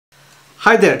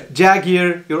Hi there, Jag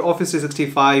here, your Office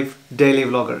 365 daily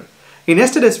vlogger. In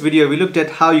yesterday's video, we looked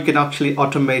at how you can actually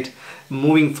automate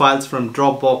moving files from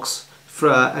Dropbox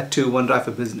to OneDrive for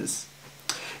Business.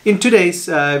 In today's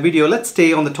video, let's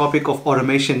stay on the topic of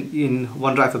automation in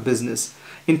OneDrive for Business.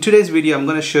 In today's video, I'm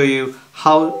going to show you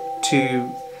how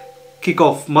to kick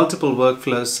off multiple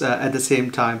workflows at the same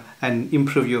time and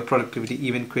improve your productivity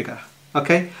even quicker.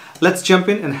 Okay, let's jump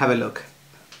in and have a look.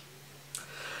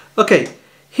 Okay.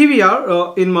 Here we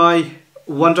are in my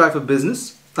OneDrive for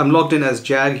Business. I'm logged in as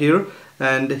Jag here,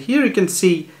 and here you can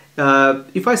see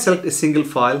if I select a single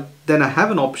file, then I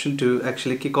have an option to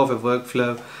actually kick off a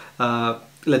workflow.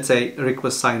 Let's say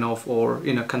request sign off or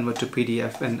convert to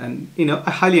PDF, and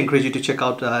I highly encourage you to check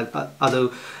out other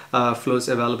flows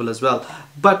available as well.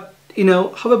 But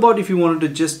how about if you wanted to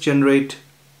just generate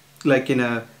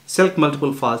select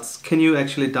multiple files? Can you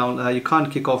actually you can't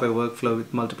kick off a workflow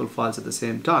with multiple files at the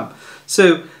same time.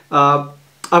 So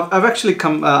I've actually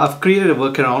I've created a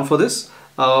workaround for this.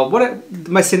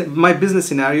 My business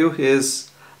scenario is,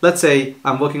 let's say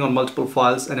I'm working on multiple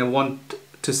files and I want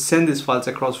to send these files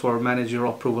across for manager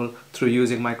approval through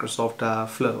using Microsoft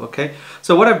Flow. Okay,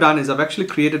 so what I've done is I've actually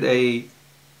created a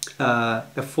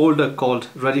folder called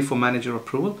Ready for Manager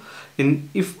Approval.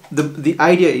 If the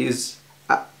idea is,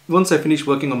 once I finish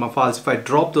working on my files, if I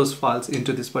drop those files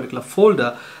into this particular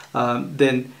folder,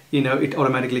 then it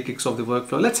automatically kicks off the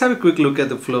workflow. Let's have a quick look at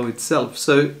the flow itself.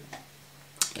 So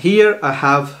here I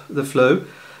have the flow,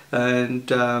 and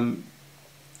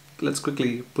let's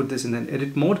quickly put this in an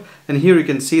edit mode. And here you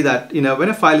can see that when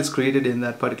a file is created in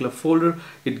that particular folder,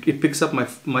 it picks up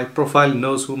my profile,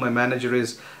 knows who my manager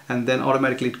is, and then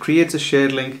automatically it creates a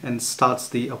shared link and starts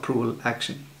the approval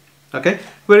action. Okay,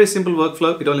 very simple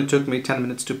workflow. It only took me 10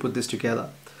 minutes to put this together.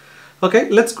 Okay,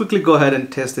 let's quickly go ahead and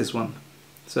test this one.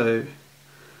 So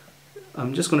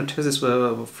I'm just going to test this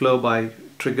flow by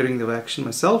triggering the action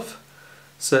myself.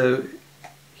 So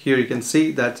here you can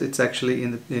see that it's actually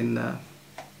in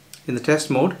the test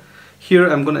mode. Here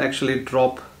I'm going to actually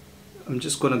drop. I'm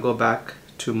just going to go back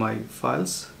to my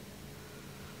files.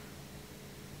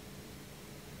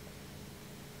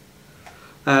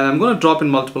 And I'm going to drop in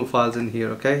multiple files in here.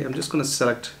 Okay, I'm just going to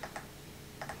select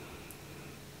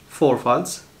 4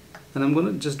 files, and I'm going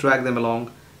to just drag them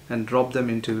along and drop them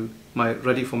into my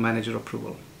Ready for Manager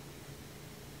Approval.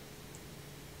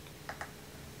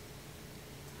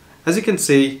 As you can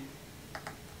see,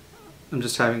 I'm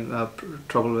just having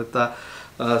trouble with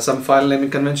some file naming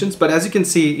conventions, but as you can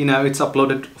see, it's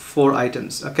uploaded 4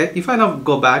 items. Okay, if I now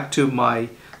go back to my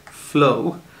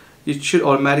flow, it should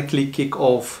automatically kick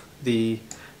off the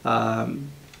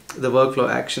workflow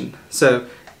action. So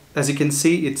as you can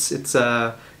see, it's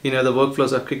the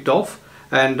workflows are kicked off,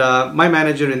 and my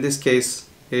manager in this case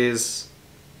is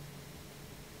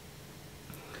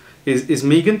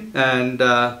Megan. And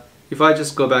if I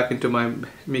just go back into my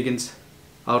Megan's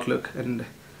Outlook, and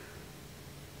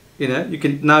you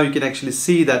can actually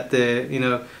see that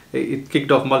it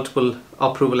kicked off multiple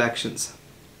approval actions.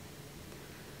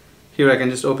 Here I can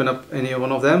just open up any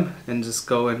one of them and just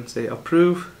go and say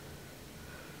approve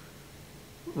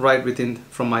right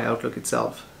from my Outlook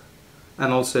itself.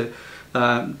 And also,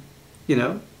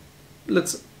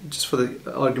 let's just, for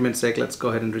the argument's sake, let's go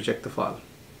ahead and reject the file.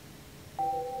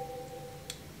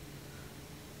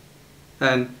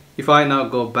 And if I now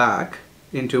go back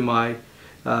into my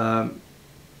my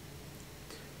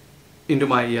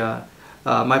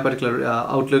particular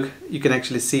Outlook, you can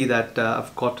actually see that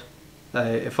I've got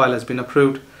a file has been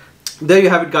approved. There you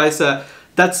have it, guys.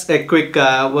 That's a quick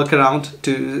workaround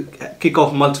to kick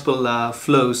off multiple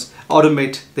flows,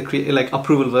 automate the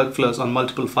approval workflows on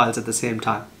multiple files at the same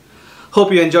time.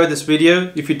 Hope you enjoyed this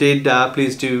video. If you did,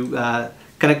 please do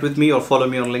connect with me or follow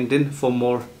me on LinkedIn for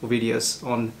more videos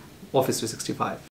on Office 365.